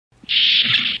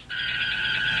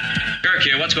Kirk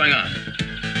here. What's going on?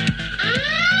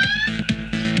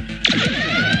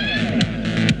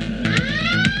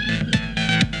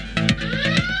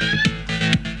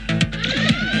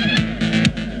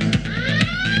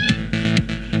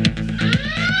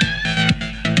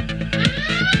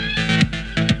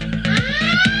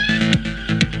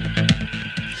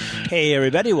 Hey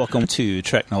everybody, welcome to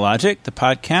Treknologic, the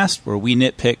podcast where we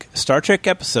nitpick Star Trek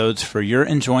episodes for your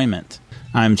enjoyment.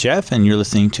 I'm Jeff, and you're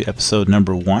listening to episode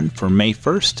number 1 for May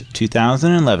 1st,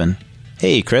 2011.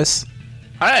 Hey, Chris.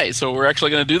 Hi, so we're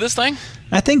actually going to do this thing?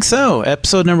 I think so.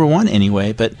 Episode number 1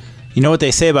 anyway, but you know what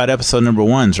they say about episode number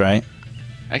 1s, right?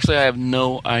 Actually, I have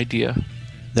no idea.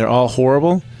 They're all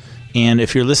horrible, and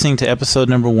if you're listening to episode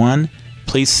number 1,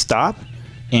 please stop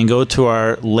and go to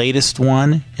our latest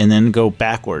one and then go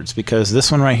backwards, because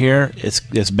this one right here,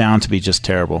 it's bound to be just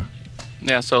terrible.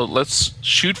 Yeah, so let's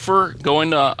shoot for going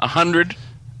to 100.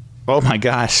 Oh my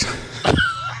gosh.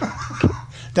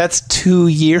 That's 2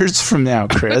 years from now,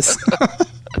 Chris.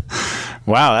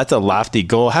 Wow, that's a lofty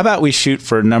goal. How about we shoot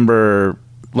for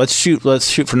let's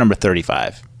shoot for number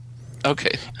 35.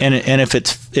 Okay. And if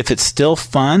it's still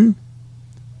fun,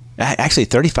 actually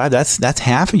 35, that's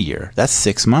half a year. That's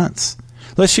 6 months.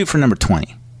 Let's shoot for number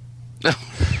 20.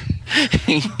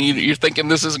 You're thinking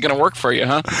this isn't going to work for you,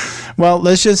 huh? Well,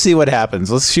 let's just see what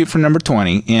happens. Let's shoot for number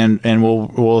 20, and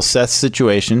we'll assess the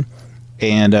situation.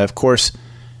 And of course,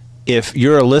 if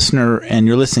you're a listener and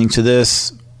you're listening to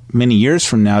this many years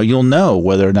from now, you'll know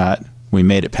whether or not we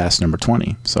made it past number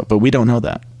 20. So, but we don't know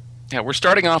that. Yeah, we're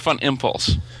starting off on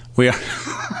impulse. We are.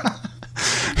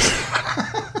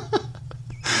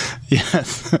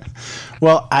 Yes.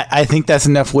 Well, I think that's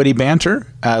enough witty banter.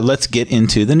 Let's get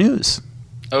into the news.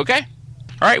 Okay.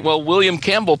 All right, well, William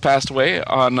Campbell passed away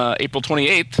on April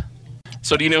 28th.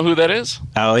 So do you know who that is?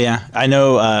 Oh, yeah. I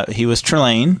know he was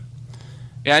Trelane.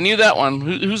 Yeah, I knew that one.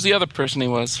 Who's the other person he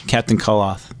was? Captain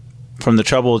Koloth from the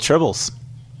Trouble with Tribbles.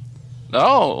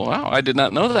 Oh, wow. I did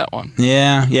not know that one.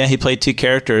 Yeah, he played 2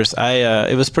 characters.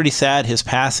 It was pretty sad, his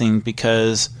passing,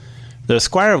 because the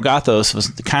Squire of Gothos was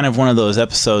kind of one of those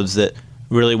episodes that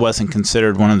really wasn't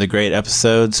considered one of the great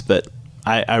episodes, but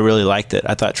I really liked it.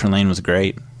 I thought Trelane was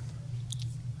great.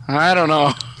 I don't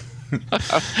know.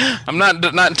 I'm not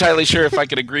entirely sure if I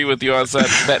could agree with you on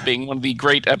that being one of the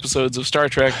great episodes of Star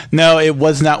Trek. No, it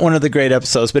was not one of the great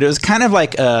episodes, but it was kind of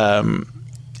like a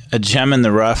gem in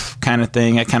the rough kind of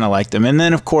thing. I kind of liked him. And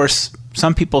then, of course,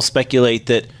 some people speculate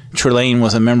that Trelane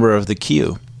was a member of the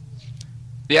Q.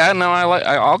 Yeah, no,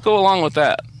 I'll go along with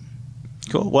that.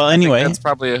 Cool. Well, anyway, that's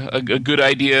probably a good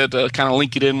idea to kind of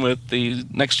link it in with the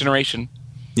Next Generation.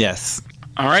 Yes.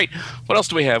 All right. What else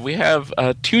do we have? We have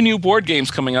 2 new board games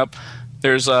coming up.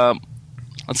 There's a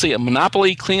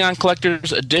Monopoly Klingon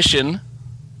Collector's Edition.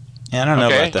 Yeah, I don't know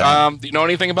about that. Do you know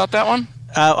anything about that one?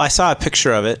 I saw a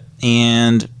picture of it,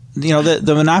 and the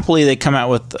Monopoly, they come out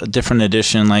with a different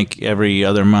edition like every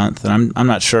other month, and I'm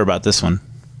not sure about this one.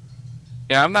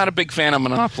 Yeah, I'm not a big fan of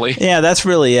Monopoly. Yeah, that's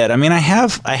really it. I mean, I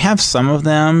have some of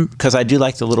them because I do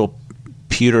like the little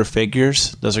pewter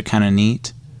figures. Those are kind of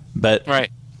neat. But right.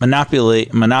 Monopoly,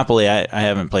 I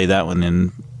haven't played that one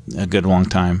in a good long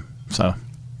time. So. All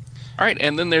right,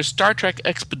 and then there's Star Trek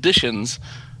Expeditions,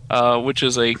 which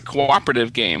is a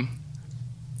cooperative game.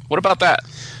 What about that?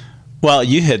 Well,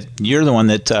 you're the one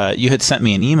that you had sent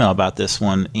me an email about this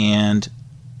one, and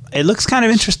it looks kind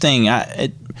of interesting.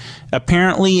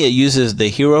 Apparently, it uses the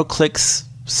HeroClix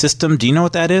system. Do you know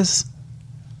what that is?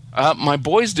 My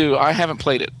boys do. I haven't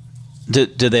played it.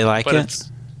 Do they like it?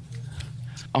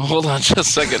 Oh, hold on just a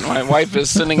second. My wife is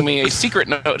sending me a secret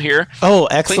note here. Oh,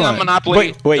 excellent. Klingon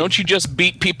Monopoly, wait. Don't you just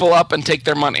beat people up and take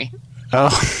their money? Oh,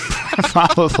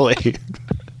 probably.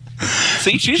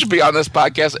 See, she should be on this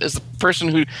podcast as the person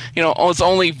who, is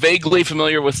only vaguely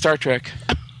familiar with Star Trek.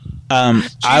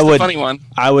 She's the funny one.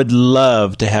 I would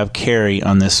love to have Carrie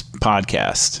on this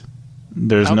podcast.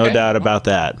 There's no doubt about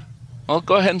that. Well,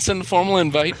 go ahead and send a formal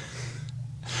invite.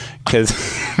 Because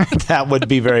that would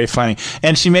be very funny.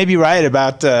 And she may be right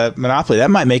about Monopoly. That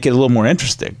might make it a little more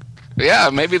interesting. Yeah,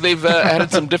 maybe they've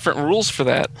added some different rules for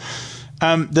that.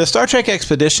 The Star Trek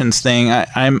Expeditions thing,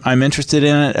 I'm interested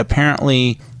in it.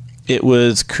 Apparently, it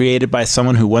was created by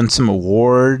someone who won some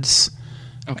awards.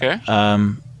 Okay.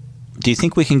 Do you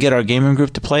think we can get our gaming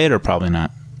group to play it, or probably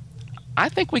not? I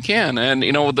think we can. And,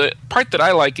 the part that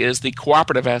I like is the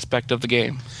cooperative aspect of the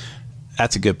game.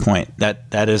 That's a good point.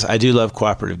 That is, I do love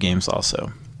cooperative games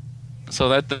also. So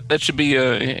that should be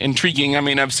intriguing. I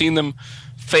mean, I've seen them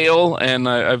fail, and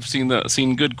I've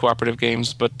seen good cooperative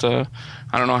games, but I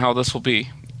don't know how this will be.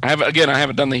 I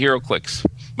haven't done the HeroClix,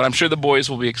 but I'm sure the boys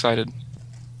will be excited.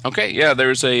 Okay, yeah,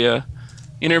 there's a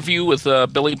interview with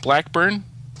Billy Blackburn.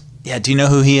 Yeah, do you know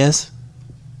who he is?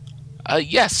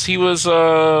 Yes, he was.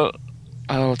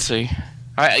 Let's see.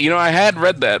 I had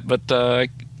read that, but I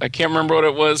can't remember what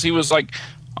it was. He was like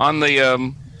on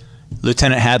the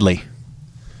Lieutenant Hadley.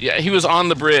 Yeah, he was on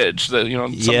the bridge. Some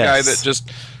guy that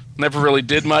just never really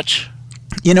did much.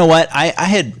 You know what? I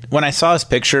had, when I saw his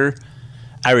picture,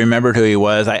 I remembered who he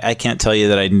was. I can't tell you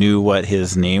that I knew what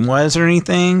his name was or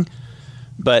anything,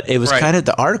 but it was kind of,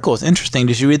 the article was interesting.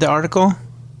 Did you read the article?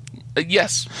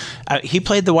 Yes. He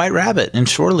played the White Rabbit in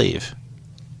Shore Leave.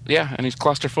 Yeah, and he's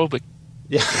claustrophobic.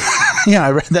 Yeah, yeah,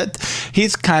 I read that.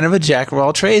 He's kind of a jack of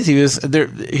all trades. He was there.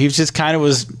 He just kind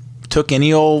of took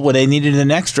any old, when they needed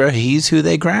an extra, he's who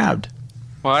they grabbed.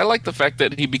 Well, I like the fact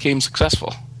that he became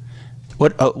successful.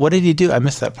 What did he do? I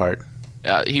missed that part.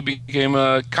 He became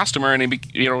a customer, and he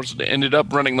ended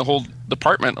up running the whole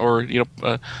department, or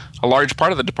a large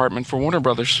part of the department for Warner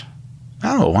Brothers.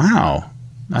 Oh wow!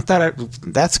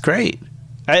 That's great.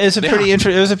 It was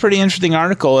a pretty interesting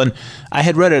article, and I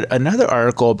had read another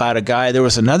article about a guy. There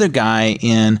was another guy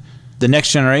in The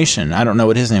Next Generation. I don't know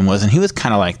what his name was, and he was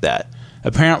kind of like that.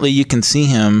 Apparently, you can see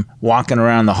him walking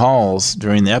around the halls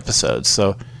during the episodes.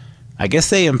 So, I guess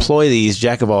they employ these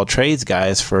jack of all trades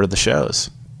guys for the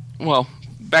shows. Well,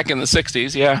 back in the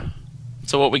 '60s, yeah.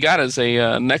 So what we got is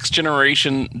a Next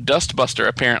Generation Dustbuster.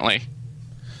 Apparently,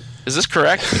 is this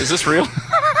correct? Is this real?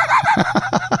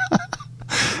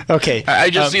 Okay. I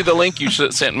just see the link you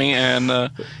sent me, and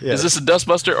is this a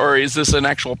dustbuster, or is this an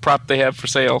actual prop they have for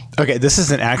sale? Okay, this is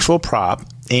an actual prop,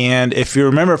 and if you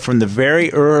remember from the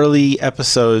very early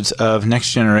episodes of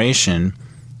Next Generation,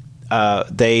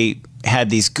 they had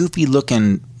these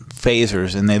goofy-looking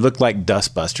phasers, and they looked like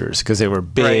dustbusters because they were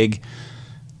big, right.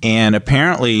 And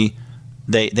apparently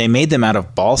they made them out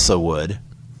of balsa wood,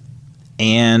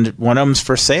 and one of them's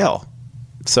for sale.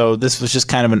 So this was just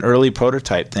kind of an early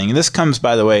prototype thing. And this comes,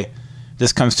 by the way, to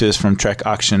us from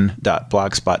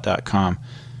trekauction.blogspot.com.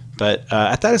 But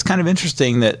I thought it was kind of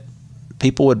interesting that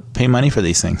people would pay money for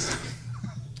these things.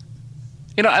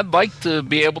 I'd like to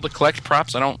be able to collect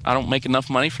props. I don't make enough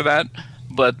money for that.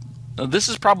 But this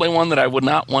is probably one that I would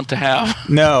not want to have.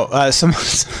 No.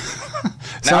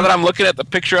 Now that I'm looking at the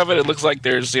picture of it, it looks like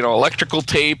there's electrical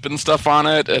tape and stuff on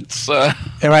it. It's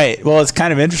right. Well, it's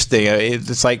kind of interesting.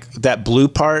 It's like that blue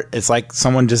part. It's like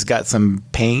someone just got some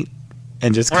paint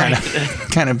and just kind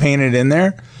of painted in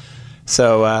there.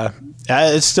 So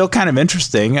it's still kind of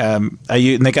interesting. And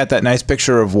they got that nice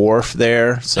picture of Worf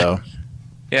there. So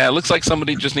yeah, it looks like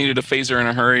somebody just needed a phaser in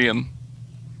a hurry, and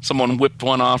someone whipped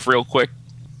one off real quick.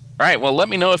 All right. Well, let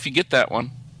me know if you get that one.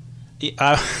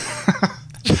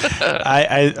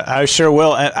 I sure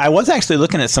will. I was actually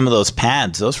looking at some of those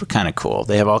pads. Those were kind of cool.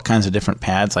 They have all kinds of different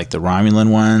pads, like the Romulan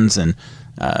ones, and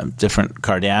different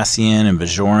Cardassian and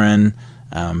Bajoran.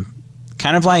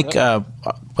 Kind of like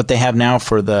what they have now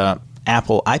for the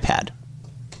Apple iPad.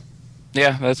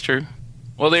 Yeah, that's true.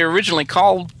 Well, they were originally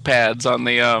called pads on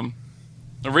the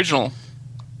original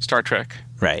Star Trek.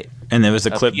 Right. And there was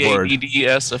a clipboard.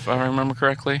 PADS, if I remember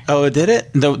correctly. Oh, did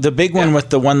it? The big one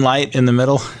with the one light in the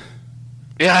middle?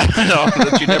 Yeah, I know,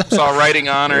 that you never saw writing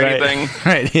on or anything.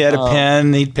 Right, he had a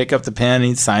pen. He'd pick up the pen.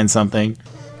 He'd sign something.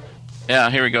 Yeah,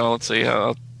 here we go. Let's see.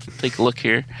 I'll take a look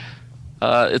here.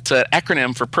 It's an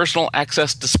acronym for Personal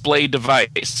Access Display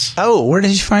Device. Oh, where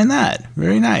did you find that?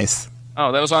 Very nice.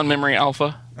 Oh, that was on Memory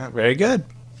Alpha. Very good.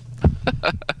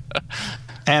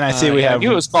 And I see we have... I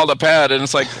knew it was called a pad, and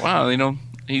it's like, wow,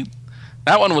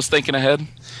 that one was thinking ahead.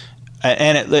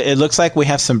 And it looks like we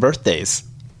have some birthdays.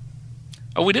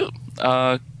 Oh, we do.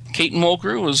 Kate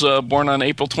Mulgrew was born on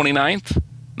April 29th,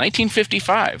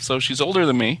 1955, so she's older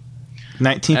than me.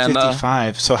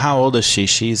 1955. So how old is she?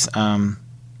 She's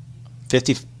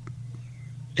 50.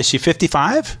 Is she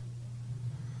 55?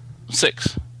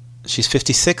 6. She's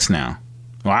 56 now.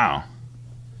 Wow.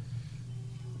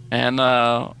 And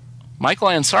Michael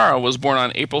Ansara was born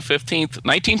on April 15th,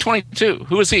 1922.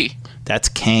 Who is he? That's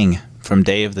Kang from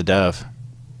Day of the Dove.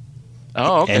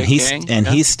 Oh, okay. And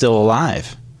he's still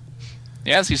alive.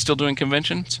 Yes, he's still doing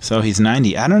conventions. So he's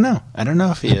 90. I don't know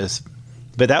if he is.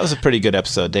 But that was a pretty good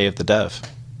episode, Day of the Dove.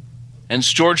 And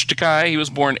George Takei, he was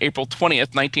born April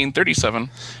 20th, 1937.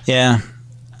 Yeah.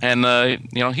 And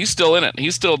he's still in it.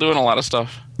 He's still doing a lot of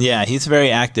stuff. Yeah, he's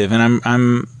very active, and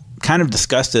I'm kind of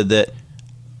disgusted that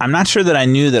I'm not sure that I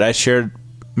knew that I shared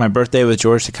my birthday with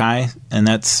George Takei, and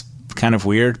that's kind of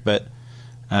weird, but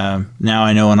now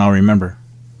I know and I'll remember.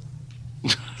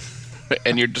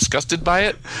 And you're disgusted by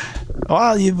it?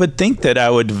 Well, you would think that I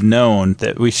would have known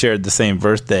that we shared the same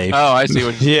birthday. Oh, I see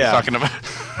what you're talking about.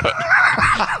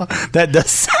 That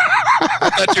does.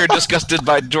 I thought you were disgusted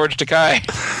by George Takei.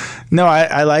 No,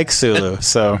 I like Sulu.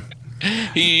 So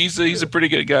he's a pretty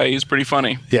good guy. He's pretty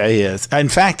funny. yeah, he is. In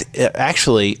fact,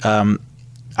 actually,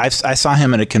 I saw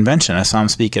him at a convention. I saw him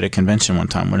speak at a convention one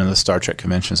time, one of the Star Trek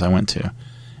conventions I went to,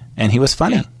 and he was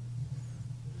funny.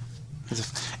 Yeah.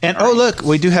 And look,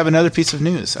 we do have another piece of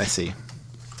news. I see.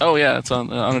 Oh yeah, it's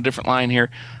on a different line here.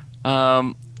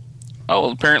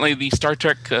 Apparently the Star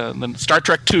Trek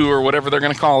 2 or whatever they're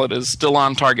going to call it is still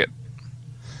on target.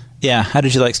 Yeah, how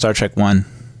did you like Star Trek 1?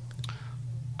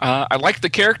 I liked the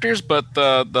characters, but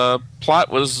the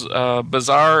plot was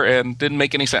bizarre and didn't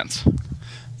make any sense.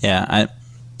 Yeah,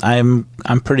 I'm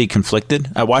pretty conflicted.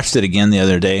 I watched it again the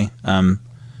other day.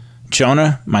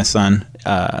 Jonah, my son,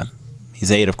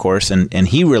 he's 8, of course, and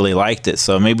he really liked it.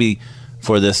 So maybe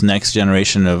for this next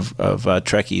generation of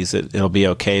Trekkies, it'll be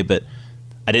okay. But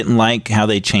I didn't like how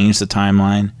they changed the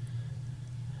timeline.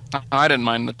 I didn't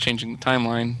mind changing the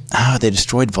timeline. Oh, they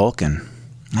destroyed Vulcan.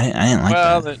 I didn't like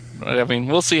that. I mean,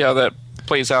 we'll see how that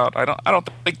plays out. I don't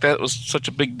think that was such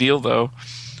a big deal, though.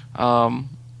 I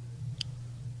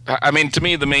mean, to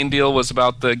me, the main deal was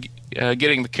about the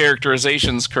getting the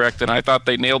characterizations correct, and I thought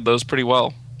they nailed those pretty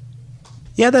well.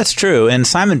 Yeah, that's true. And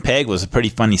Simon Pegg was a pretty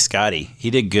funny Scotty. He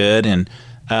did good. And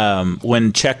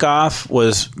when Chekhov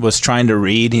was trying to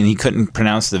read and he couldn't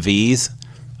pronounce the V's,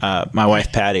 my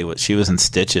wife Patty, she was in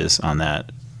stitches on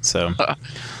that. So,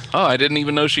 I didn't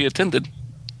even know she attended.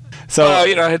 So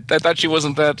I thought she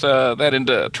wasn't that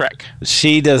into Trek.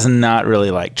 She does not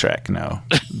really like Trek. No,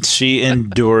 she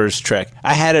endures Trek.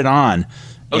 I had it on.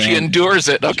 Oh, she endures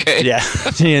it. Okay. Yeah,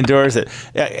 she endures it.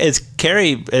 Is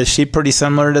Carrie? Is she pretty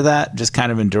similar to that? Just kind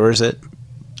of endures it.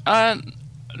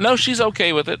 No, she's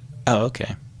okay with it. Oh,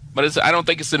 okay. But I don't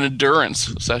think it's an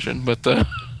endurance session. But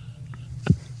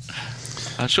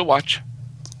she'll watch.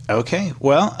 Okay.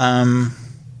 Well, I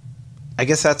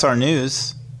guess that's our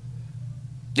news.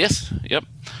 Yes. Yep.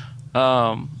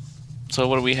 So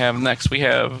what do we have next? We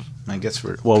have. I guess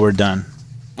we're done.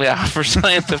 Yeah, for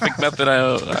Scientific Method,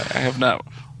 I have not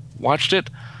watched it.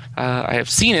 I have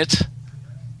seen it,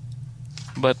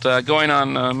 but going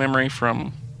on memory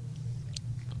from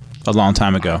a long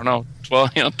time ago. I don't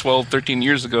know, 12, 13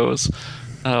 years ago is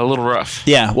a little rough.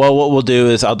 Yeah. Well, what we'll do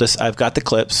is I've got the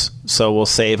clips, so we'll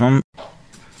save them. All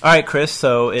right, Chris.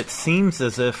 So it seems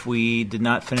as if we did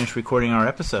not finish recording our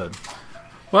episode.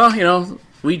 Well,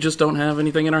 we just don't have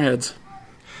anything in our heads.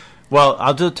 Well,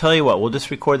 I'll tell you what. We'll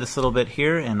just record this little bit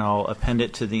here, and I'll append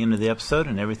it to the end of the episode,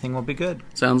 and everything will be good.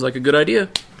 Sounds like a good idea.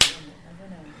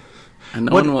 And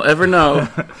no one will ever know.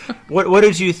 What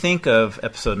did you think of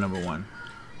episode number 1?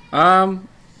 I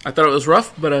thought it was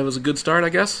rough, but it was a good start, I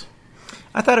guess.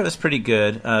 I thought it was pretty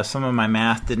good. Some of my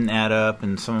math didn't add up,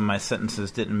 and some of my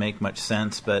sentences didn't make much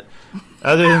sense. But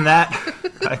other than that,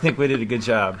 I think we did a good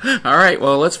job. All right.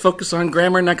 Well, let's focus on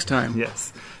grammar next time.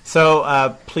 Yes.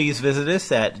 So please visit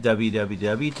us at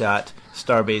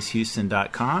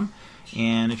www.starbasehouston.com.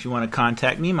 And if you want to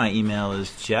contact me, my email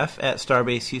is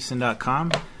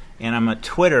jeff@starbasehouston.com. And I'm on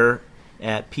Twitter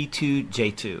at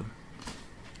P2J2.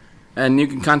 And you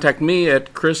can contact me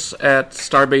at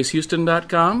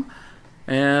chris@starbasehouston.com.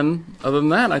 And other than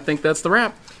that, I think that's the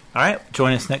wrap. All right.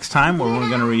 Join us next time where we're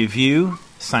going to review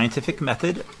Scientific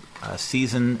Method,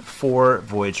 Season 4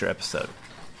 Voyager episode.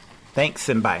 Thanks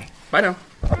and bye. Bye now.